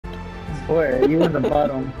Boy, you in the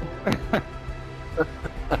bottom.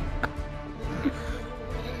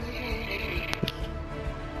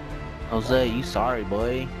 Jose, you sorry,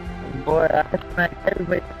 boy. Boy, I smacked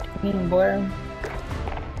everybody's team, boy.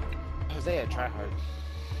 Jose, a tryhard.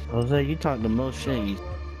 Jose, you talk the most shit. You...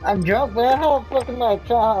 I'm drunk, boy. How the fuck am I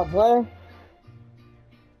trying, boy?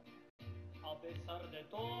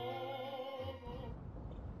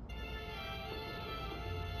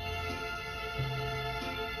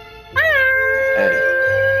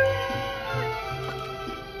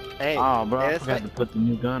 Hey. Oh, bro, Hey, I forgot to put the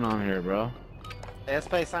new gun on here, bro. Hey, let's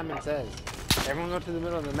play Simon Says. Everyone go to the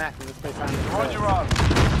middle of the map and let's play Simon Says. On your own.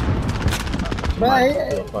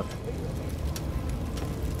 Bye.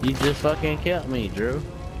 You just fucking killed me, Drew.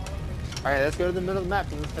 Alright, let's go to the middle of the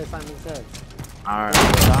map and let's play Simon Says. Alright.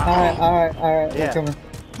 Alright. Yeah. We're coming.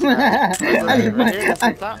 Right here, that's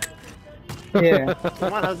the top. Yeah.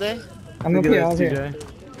 Come on, Jose. I'm up here,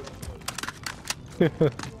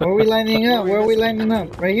 Where are we lining up? Where are we lining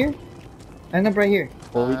up? Right here? Line up right here.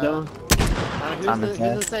 What we doing? Who's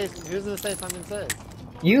gonna say Simon Says?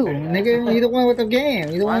 You, nigga. You the one with the game.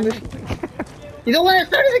 You the one with... You the one that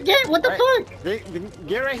started the game. What the fuck?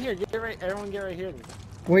 Get right here. Everyone get right here.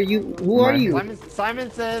 Where you? Who are you?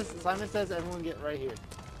 Simon says. Everyone get right here.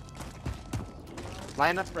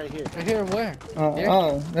 Line up right here. Right here, where?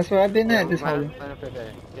 Oh, that's where I've been at this whole. Line up right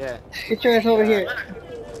there. Yeah. Get your ass over here.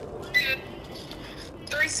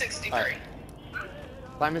 363. Right.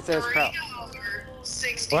 Simon says crouch.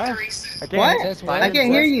 63. What? I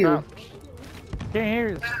can't hear you. Can't hear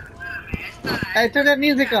you. Hey, turn that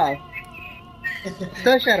music off.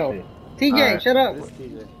 Star Shadow. TJ, Alright. shut up. This is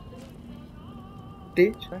TJ.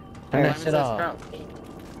 Bitch. Turn that Simon shit says off. crouch.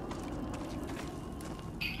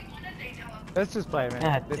 Let's just play, man.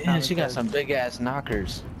 God damn, she got some big ass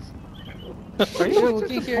knockers. Are you sure we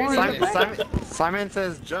can hear you? Simon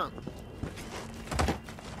says jump.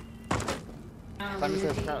 Simon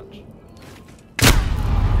says crouch.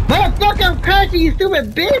 Motherfucker, I'm crouching, you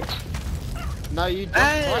stupid bitch! No, you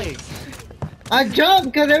jumped twice. I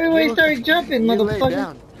jumped because everybody started jumping, You laid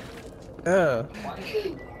motherfucker. down.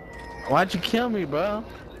 Why'd you kill me, bro?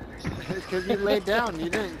 Because you laid down. You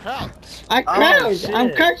didn't crouch. I crouched. shit.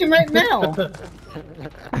 I'm crouching right now.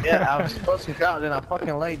 Yeah, I was supposed to crouch, then I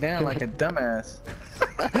fucking laid down like a dumbass.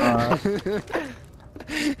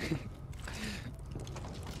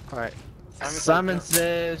 Alright. Simon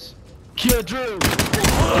says, kill Drew!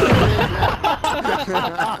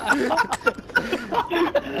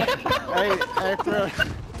 Hey,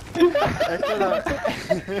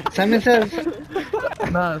 Simon says,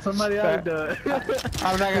 Nah, somebody else do it.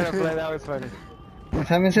 I'm not gonna play, that was funny.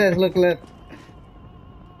 Simon says, look left.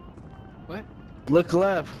 What? Look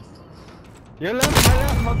left. You're left, my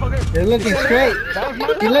left, motherfucker. You're looking straight. That was my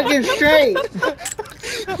You're looking straight.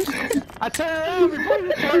 I turned around before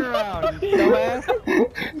you turned around, you dumbass.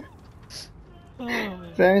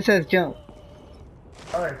 Simon says, jump.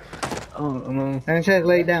 Oh, no. Simon says,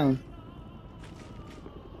 lay down.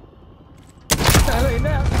 I laid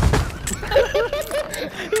down.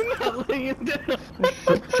 You're not laying down.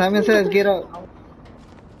 Simon says, get up.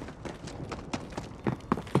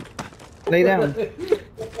 Lay down.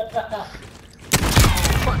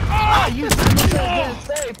 Ah, you said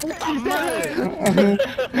safe.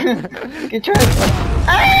 Get your ass.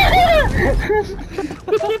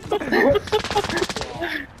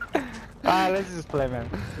 Let's just play, man.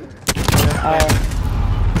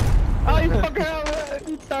 Oh, you fucking hell, man.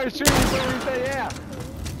 You started shooting before we say yeah.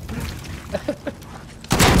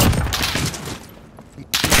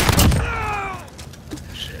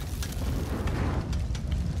 Shit.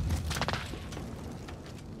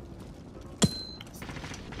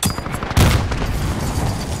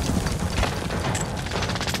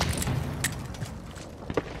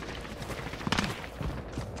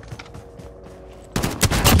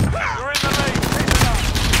 You're in the lead. Keep it up.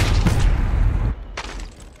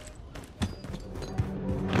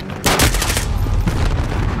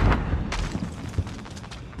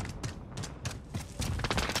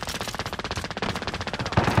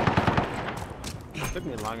 Took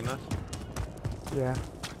me long enough. Yeah.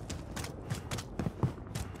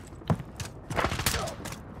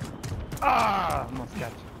 Ah, almost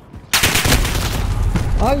got you.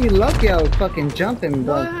 Oh, you lucky I was fucking jumping,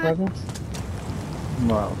 motherfucker.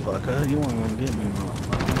 Motherfucker, you weren't gonna get me,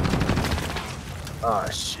 motherfucker. Oh,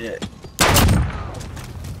 shit.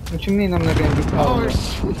 What you mean I'm not gonna be Oh, called?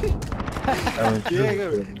 shit. Oh,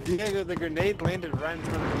 Diego, the grenade landed right in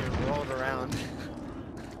front of me and rolled around.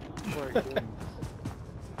 Poor kid.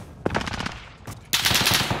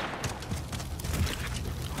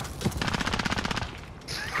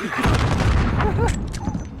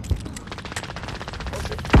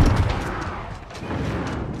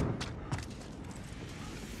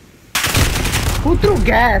 threw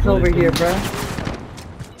gas over here, bro?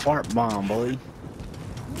 Fart bomb, boy.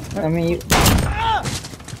 I mean, you...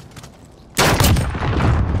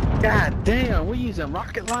 God damn, we using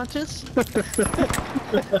rocket launches?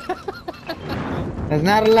 There's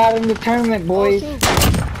not a lot in the tournament, boys.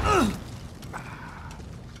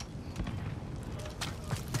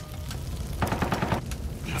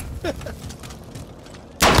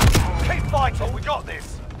 Keep fighting, we got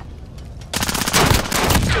this.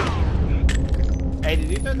 Hey, did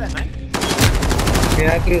you throw that knife?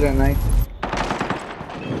 Yeah, I threw that knife.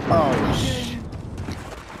 Oh, shit.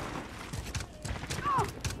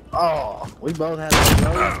 Oh, we both had to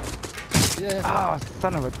roll. Yeah. Oh,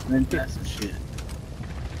 son of a. Then that's some shit.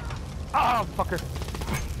 Oh, fucker.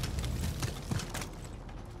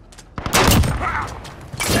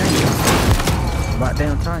 Dang. About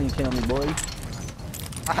damn time you kill me, boy.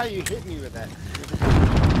 How you hit me with that?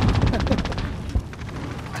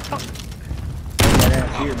 That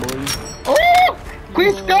ass here, boy. Oh!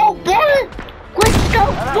 Quick scope, boy! Quick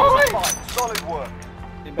scope, boy! Solid work.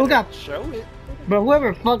 Who got... Show it. Bro,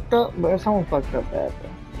 whoever fucked up, bro, someone fucked up bad, bro.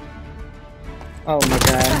 Oh my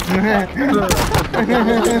god.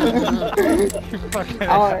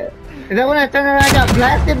 Oh, is that when I turned around and got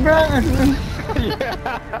blasted, bro?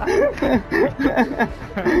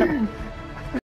 Yeah.